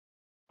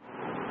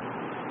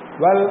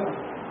Well,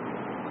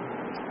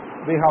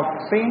 we have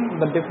seen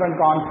the different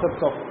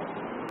concepts of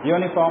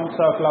uniform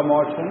circular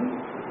motion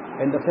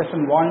in the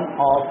session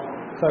 1 of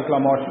circular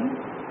motion.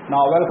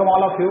 Now, welcome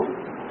all of you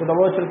to the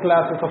virtual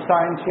classes of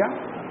Scientia,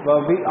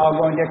 where we are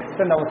going to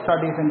extend our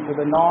studies into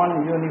the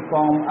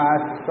non-uniform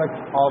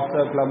aspects of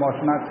circular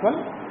motion as well.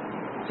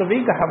 So,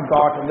 we have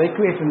got the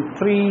equation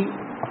 3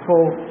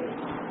 for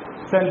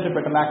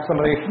centripetal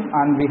acceleration,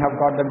 and we have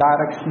got the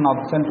direction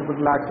of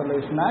centripetal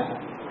acceleration as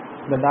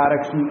the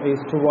direction is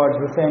towards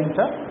the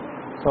center.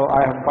 So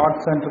I have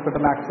got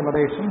centripetal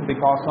acceleration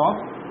because of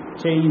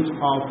change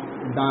of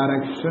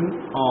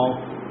direction of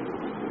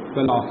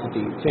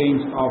velocity.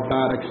 Change of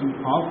direction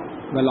of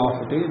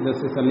velocity. This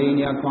is a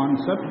linear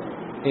concept.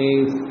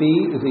 AC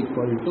is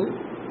equal to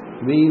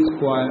V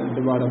square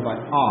divided by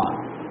R.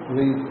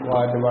 V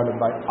square divided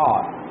by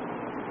R.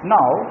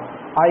 Now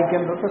I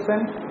can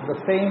represent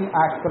the same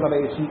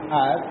acceleration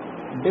as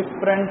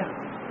different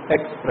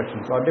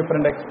expressions or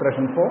different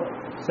expression for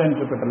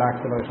centripetal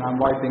acceleration. I am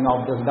wiping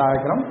out this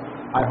diagram.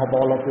 I hope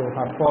all of you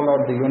have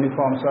followed the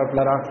uniform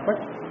circular aspect.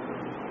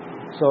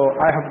 So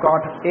I have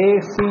got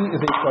AC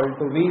is equal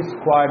to V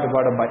square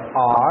divided by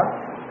R.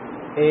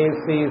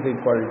 AC is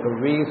equal to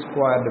V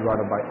square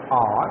divided by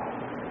R.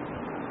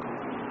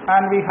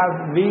 And we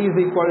have V is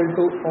equal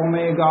to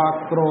omega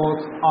cross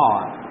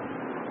R.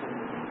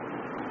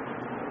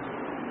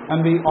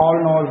 And we all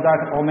know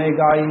that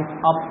omega is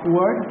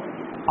upward,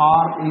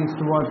 R is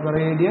towards the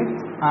radius,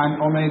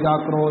 and omega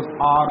cross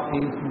R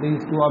is,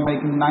 these two are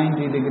making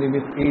 90 degree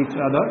with each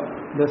other.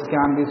 This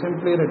can be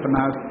simply written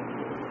as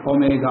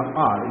omega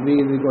R. V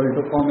is equal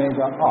to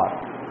omega R.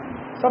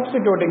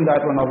 Substituting that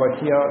one over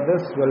here,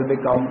 this will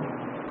become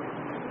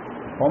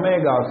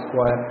omega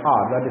square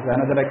R. That is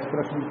another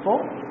expression for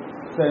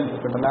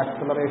centripetal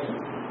acceleration.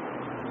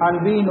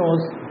 And V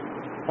knows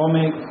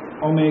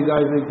omega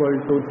is equal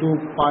to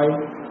 2 pi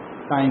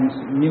times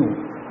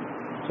mu.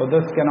 So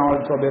this can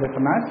also be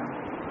written as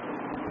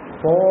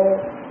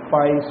 4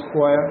 pi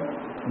square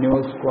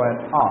mu square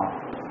R,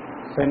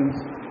 since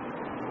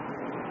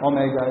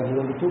omega is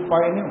equal to 2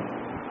 pi mu,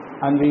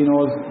 and we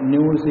know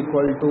mu is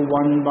equal to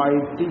 1 by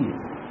T,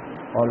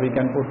 or we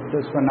can put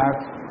this one as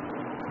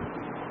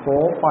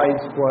 4 pi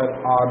square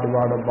R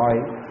divided by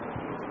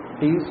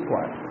T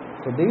square.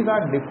 So these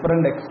are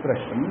different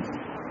expressions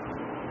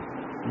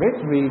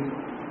which we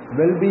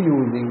will be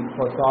using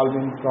for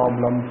solving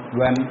problems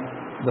when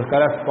the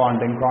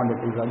corresponding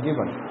quantities are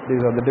given.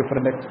 These are the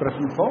different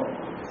expressions for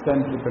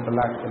centripetal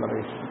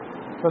acceleration.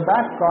 So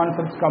that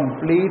concepts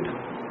complete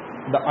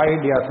the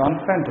ideas on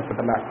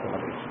centripetal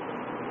acceleration.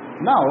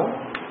 Now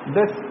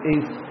this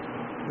is,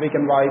 we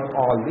can wipe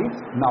all these.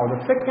 Now the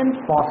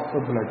second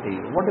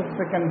possibility. What is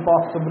the second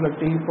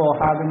possibility for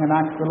having an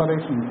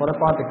acceleration for a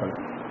particle?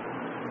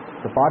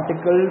 The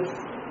particle's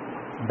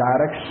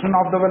direction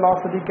of the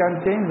velocity can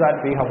change,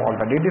 that we have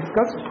already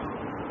discussed.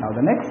 Now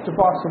the next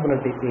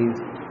possibility is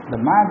the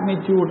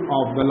magnitude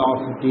of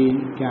velocity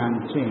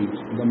can change.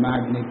 The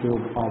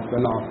magnitude of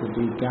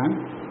velocity can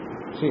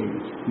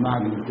change.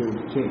 Magnitude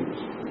change.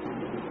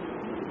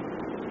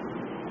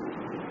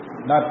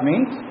 That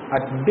means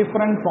at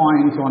different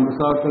points on the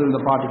circle,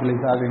 the particle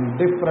is having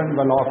different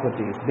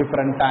velocities,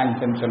 different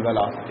tangential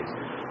velocities.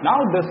 Now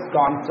this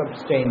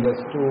concept changes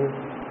to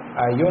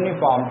a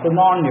uniform to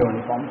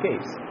non-uniform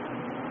case.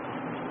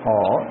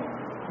 Or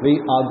we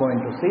are going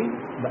to see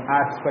the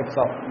aspects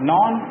of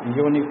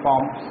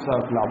non-uniform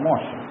circular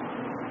motion.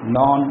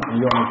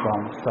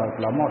 Non-uniform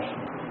circular motion.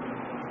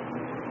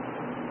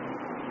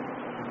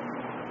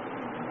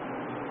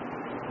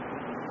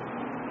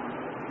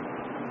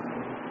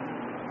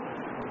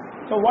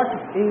 So what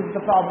is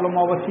the problem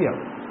over here?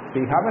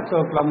 We have a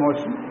circular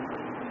motion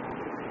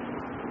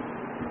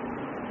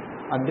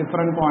at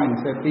different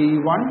points. At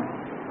P1,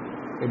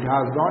 it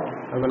has got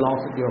a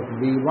velocity of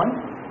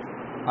V1.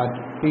 At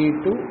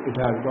P2, it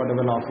has got a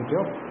velocity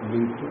of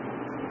V2.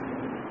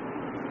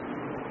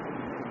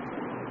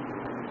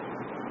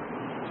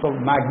 So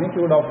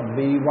magnitude of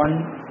V1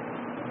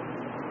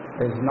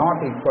 is not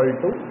equal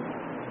to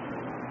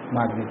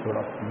magnitude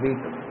of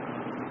V2.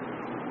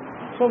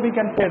 So we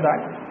can say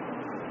that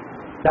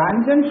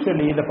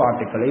tangentially the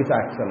particle is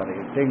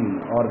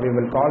accelerating, or we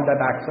will call that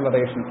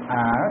acceleration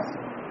as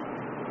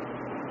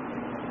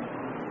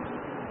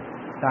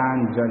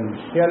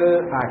tangential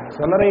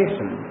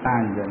acceleration.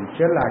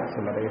 Tangential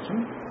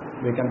acceleration,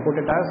 we can put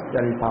it as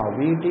delta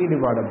Vt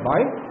divided by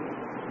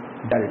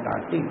delta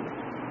T.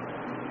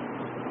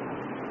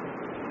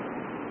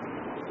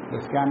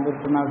 This can be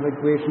written as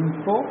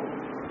equation 4.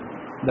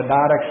 The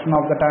direction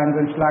of the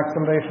tangential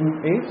acceleration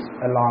is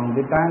along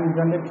the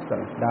tangent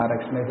itself.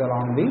 Direction is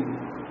along the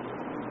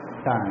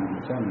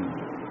tangent.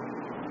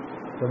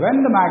 So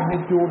when the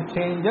magnitude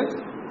changes,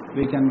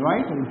 we can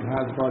write it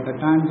has got a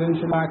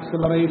tangential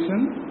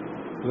acceleration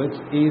which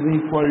is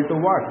equal to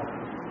what?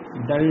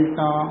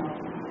 Delta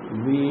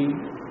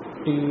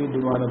Vt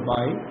divided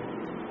by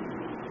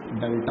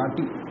delta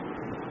T.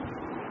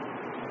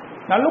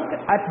 Now look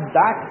at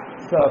that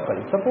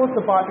circle. Suppose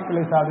the particle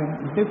is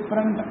having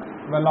different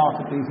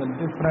velocities at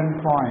different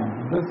points.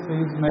 This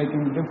is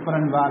making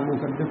different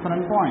values at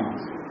different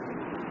points.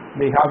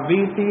 We have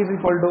Vt is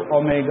equal to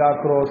omega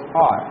cross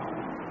r.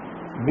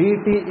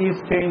 Vt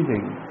is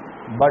changing,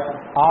 but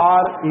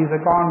r is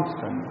a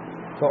constant.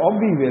 So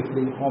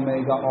obviously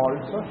omega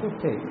also should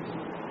change.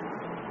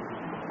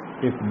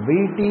 If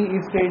Vt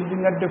is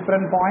changing at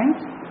different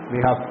points, we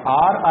have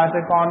r as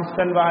a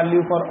constant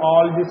value for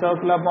all the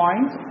circular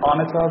points. On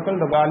a circle,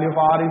 the value of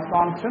r is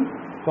constant,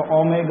 so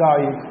omega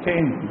is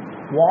changing.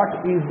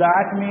 What is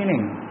that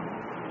meaning?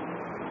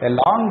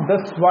 Along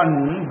this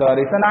one, there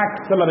is an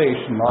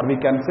acceleration, or we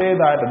can say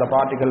that the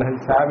particle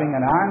is having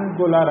an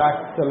angular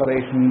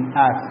acceleration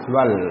as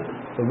well.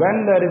 So when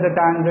there is a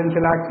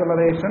tangential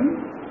acceleration,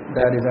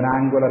 there is an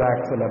angular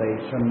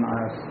acceleration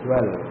as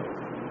well.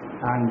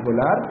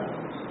 Angular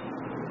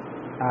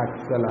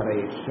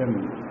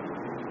acceleration.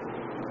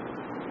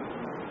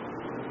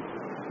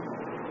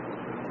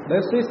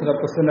 This is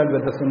represented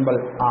with the symbol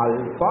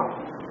alpha,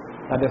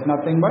 that is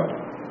nothing but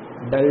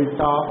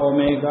delta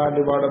omega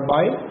divided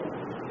by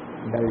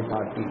delta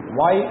t.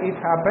 Why it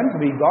happens?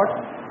 We got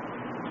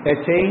a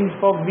change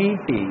for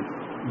Vt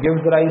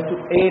gives rise to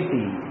At.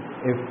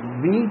 If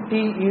Vt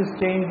is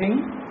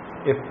changing,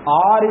 if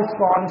r is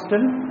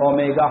constant,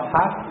 omega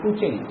has to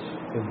change.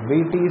 If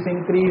Vt is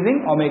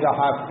increasing, omega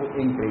has to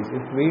increase.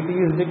 If Vt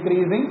is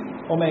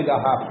decreasing,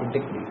 omega has to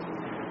decrease.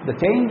 The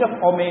change of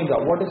omega,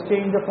 what is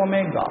change of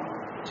omega?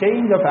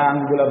 Change of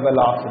angular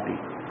velocity.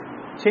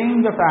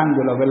 Change of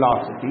angular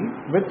velocity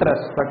with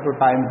respect to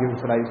time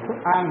gives rise to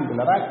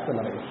angular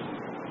acceleration.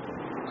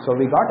 So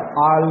we got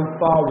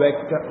alpha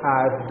vector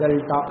as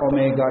delta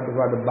omega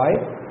divided by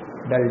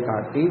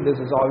delta t. This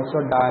is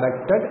also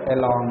directed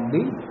along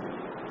the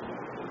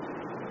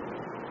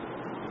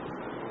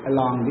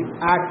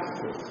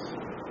axis,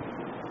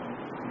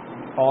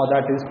 or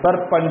that is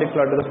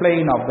perpendicular to the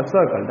plane of the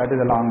circle, that is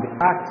along the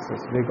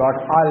axis. We got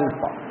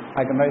alpha.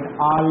 I can write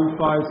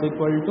alpha is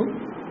equal to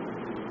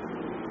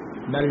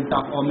delta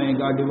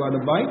omega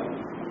divided by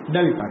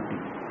delta t.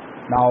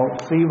 Now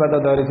see whether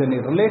there is any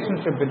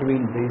relationship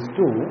between these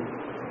two.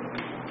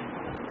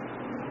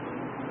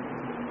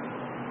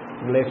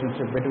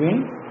 Relationship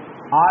between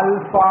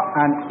alpha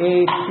and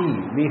At.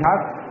 We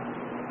have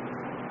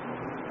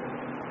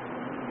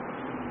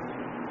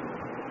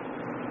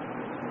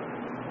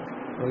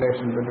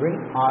relation between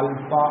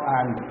alpha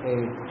and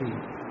At.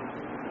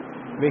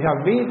 We have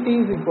Vt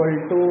is equal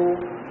to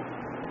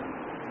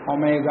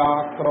omega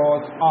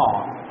cross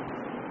r.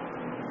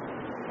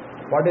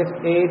 What is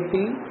At?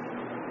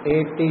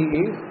 At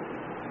is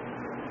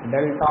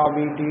delta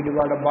Vt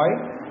divided by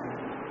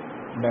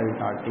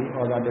delta t,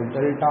 or that is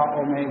delta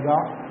omega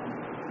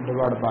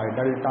divided by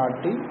delta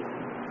t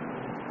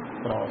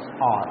cross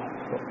r.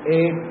 So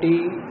At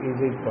is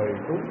equal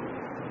to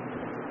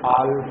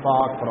alpha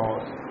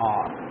cross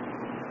r.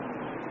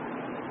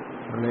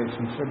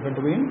 Relationship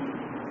between.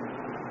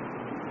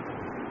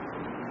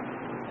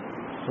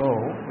 So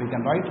we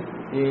can write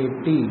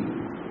At,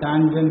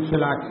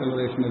 tangential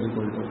acceleration is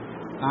equal to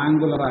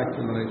angular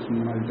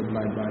acceleration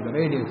multiplied by the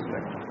radius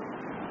vector.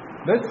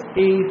 This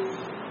is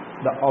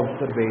the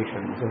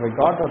observation. So we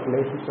got a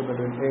relationship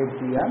between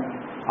At and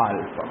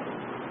alpha.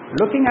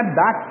 Looking at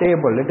that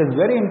table, it is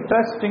very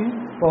interesting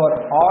for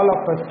all of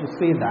us to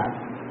see that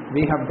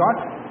we have got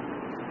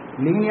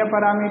linear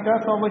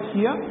parameters over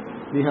here,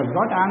 we have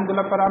got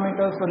angular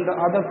parameters in the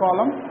other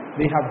column,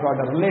 we have got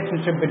a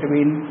relationship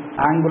between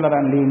angular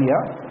and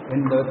linear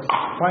in the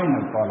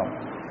final column.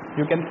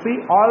 You can see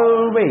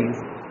always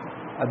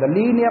the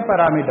linear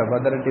parameter,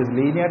 whether it is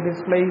linear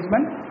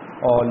displacement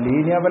or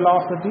linear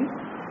velocity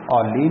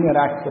or linear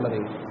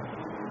acceleration,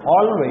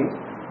 always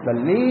the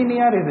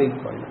linear is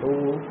equal to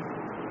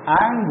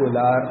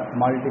angular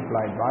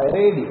multiplied by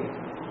radius.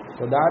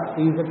 So that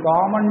is a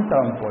common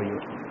term for you.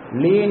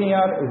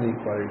 Linear is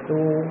equal to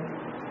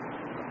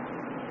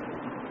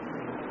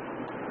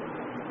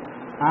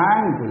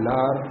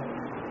angular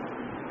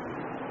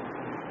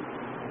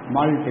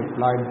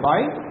multiplied by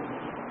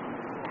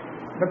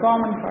the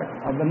common factor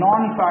or the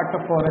non-factor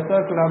for a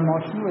circular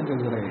motion, which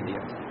is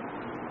radius.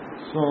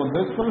 So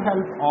this will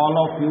help all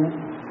of you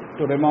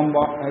to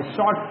remember a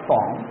short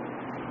form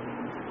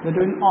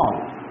between all.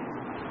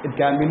 It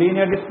can be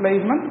linear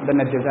displacement, then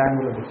it is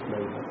angular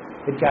displacement.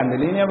 It can be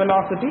linear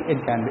velocity,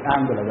 it can be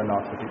angular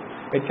velocity.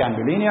 It can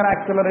be linear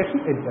acceleration,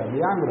 it can be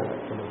angular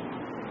acceleration.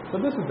 So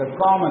this is the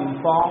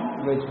common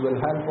form which will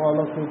help all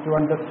of you to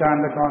understand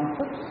the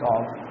concepts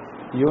of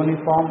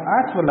uniform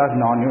as well as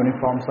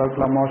non-uniform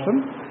circular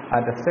motion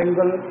at a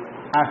single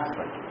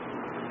aspect.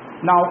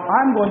 Now I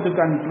am going to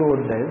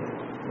conclude this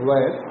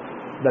with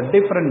the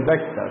different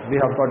vectors.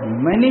 We have got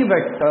many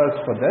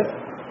vectors for this.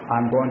 I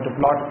am going to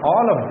plot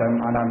all of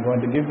them and I am going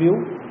to give you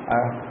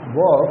a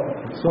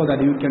work so that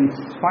you can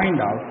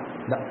find out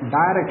the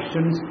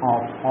directions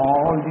of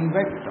all the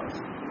vectors.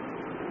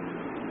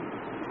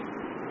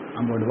 I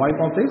am going to wipe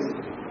off this.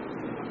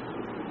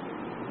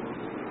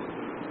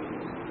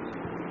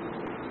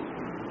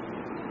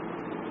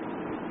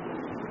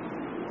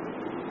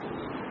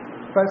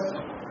 First,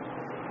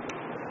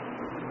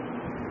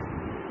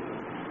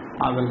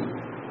 I will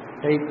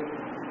take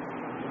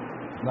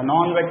the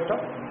non-vector,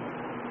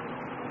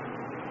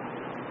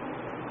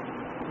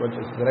 which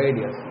is the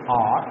radius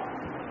r.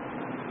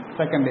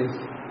 Second is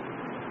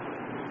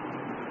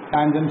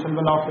tangential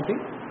velocity,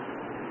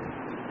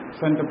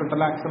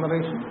 centripetal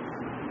acceleration,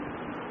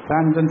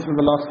 tangential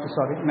velocity,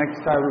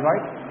 next I will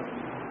write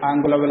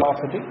angular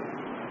velocity,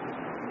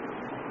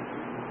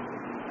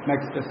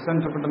 next is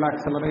centripetal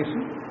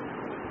acceleration,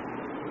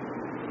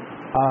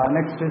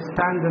 next is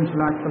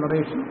tangential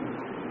acceleration,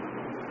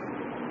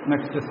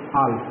 next is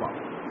alpha.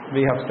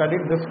 We have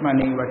studied this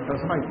many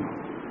vectors right now.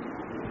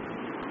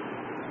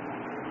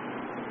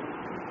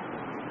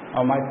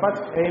 Now my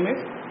first aim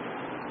is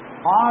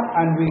r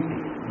and vt.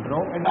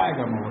 Draw a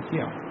diagram over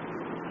here.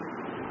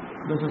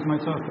 This is my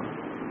circle.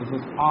 This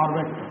is r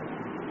vector.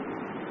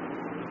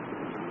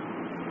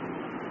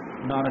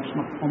 Direction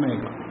of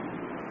omega.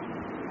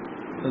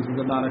 This is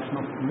the direction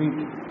of vt.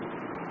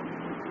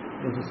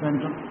 This is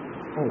center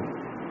O.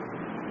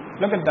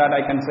 Look at that.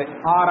 I can say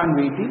r and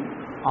vt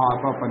are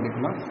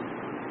perpendiculars.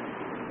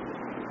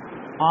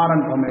 R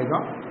and omega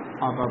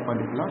are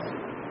perpendiculars.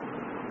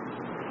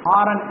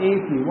 R and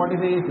AC. What is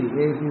AC?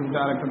 AC is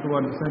directed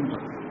towards the center.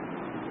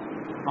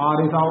 R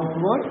is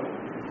outward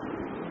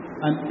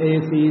and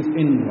AC is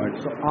inward.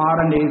 So R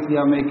and AC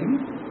are making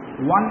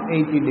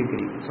 180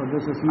 degree. So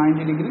this is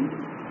 90 degree.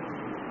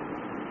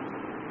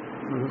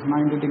 This is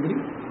 90 degree.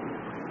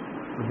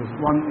 This is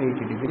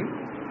 180 degree.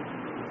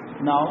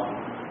 Now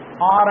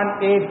R and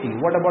AT.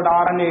 What about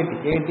R and AT?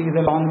 AT is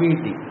along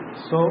VT.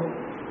 So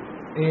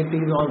AT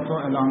is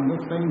also along the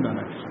same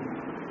direction.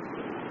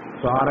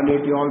 So R and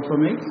AT also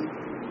makes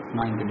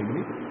 90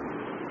 degree.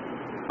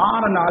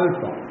 R and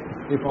alpha.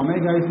 If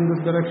omega is in this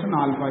direction,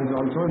 alpha is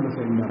also in the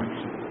same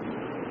direction.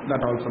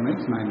 That also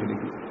makes 90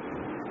 degree.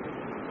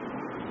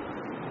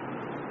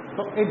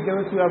 So it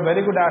gives you a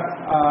very good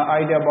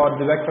idea about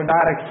the vector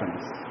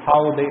directions,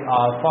 how they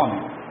are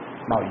forming.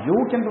 Now you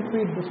can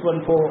repeat this one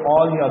for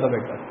all the other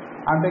vectors.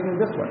 I am taking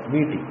this one,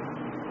 Vt.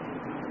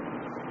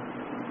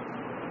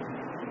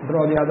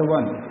 Draw the other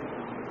one,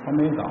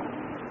 omega,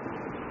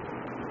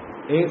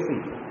 AC,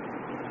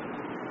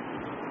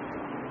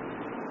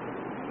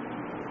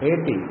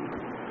 AT,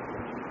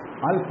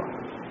 alpha.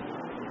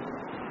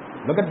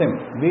 Look at them,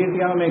 Vt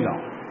and omega.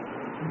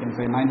 You can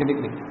say 90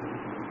 degree.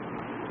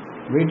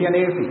 Vt and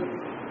AC,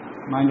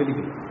 90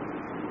 degree.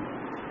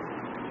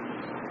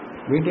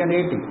 Vt and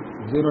AT,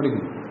 0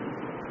 degree.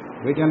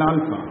 Vt and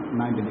alpha,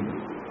 90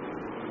 degree.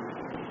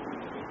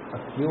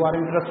 If you are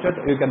interested,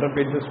 you can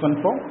repeat this one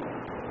for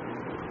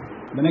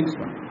the next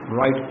one.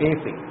 Write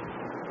AC.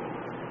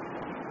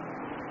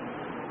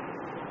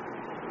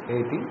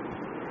 AT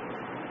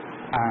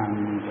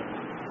and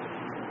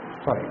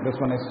this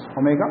one is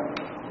omega.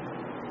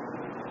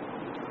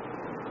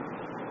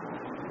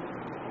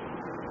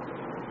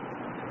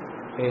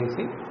 AC,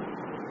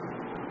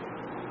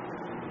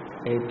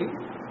 AT,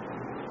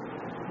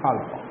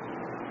 alpha.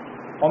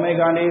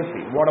 Omega and AC,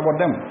 what about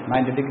them?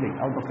 90 degree,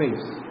 out of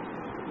phase.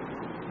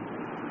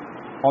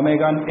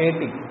 Omega and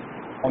AT,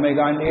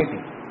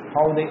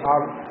 how they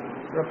are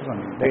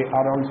represented? They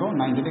are also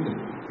 90 degree.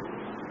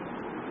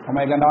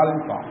 Omega and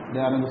alpha, they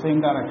are in the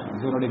same direction,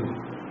 0 degree.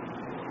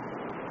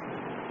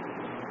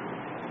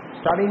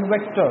 Studying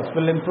vectors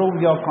will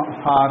improve your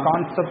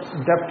concepts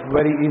depth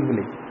very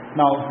easily.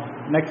 Now,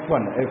 next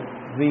one, if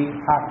we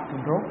have to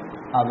draw,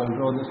 I will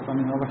draw this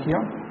one over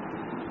here.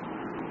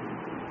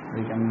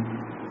 We can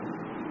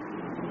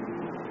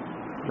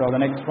draw the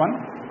next one.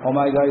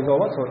 Omega is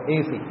over, so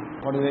AC.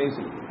 What is AC?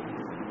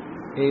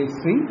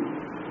 AC,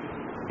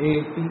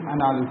 AT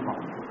and alpha.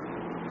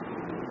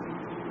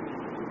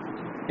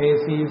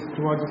 AC is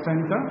towards the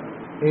center,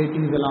 AT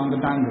is along the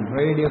tangent,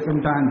 radius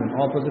and tangent,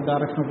 opposite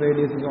direction of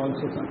radius is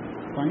also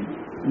fine,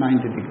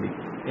 90 degree.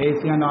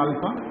 AC and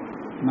alpha,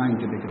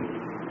 90 degree.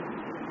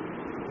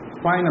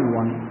 Final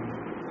one,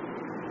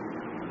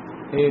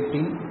 AT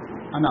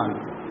and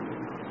alpha.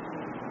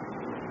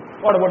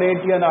 What about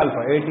AT and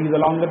alpha? AT is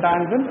along the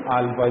tangent,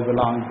 alpha is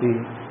along the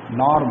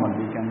normal.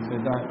 We can say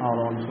that are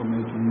also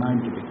making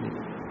 90 degree.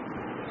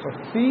 So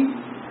see,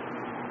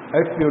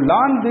 if you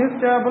learn this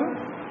table,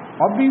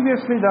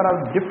 obviously there are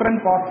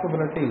different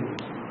possibilities.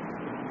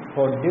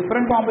 For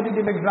different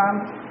competitive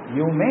exams,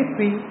 you may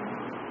see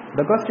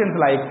the questions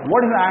like,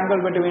 what is the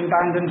angle between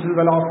tangential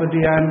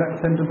velocity and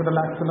centripetal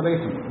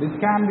acceleration? This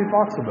can be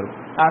possible.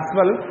 As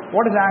well,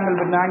 what is the angle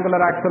between angular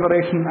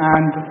acceleration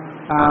and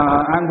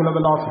angular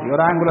velocity, or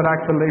angular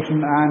acceleration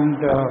and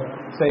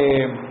say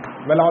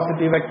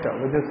velocity vector,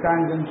 which is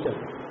tangential?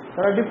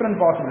 There are different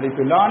possibilities.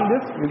 If you learn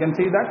this, you can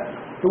see that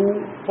 2,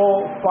 4,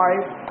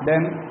 5,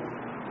 then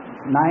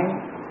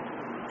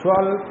 9,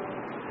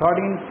 12,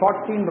 13,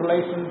 14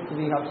 relations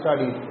we have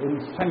studied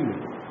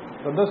instantly.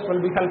 So this will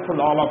be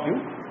helpful all of you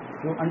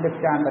to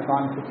understand the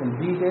concepts in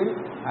detail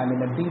and in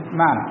a deep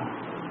manner.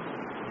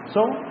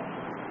 So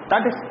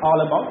that is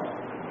all about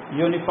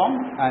uniform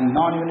and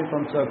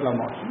non-uniform circular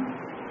motion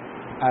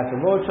as a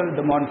virtual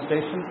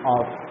demonstration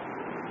of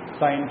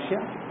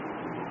Scientia.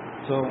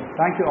 So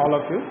thank you all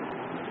of you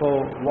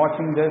for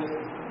watching this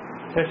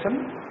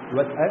session.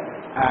 with it,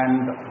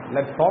 and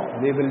let's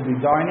hope we will be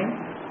joining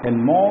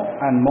in more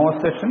and more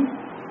sessions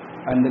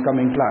in the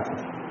coming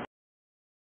classes.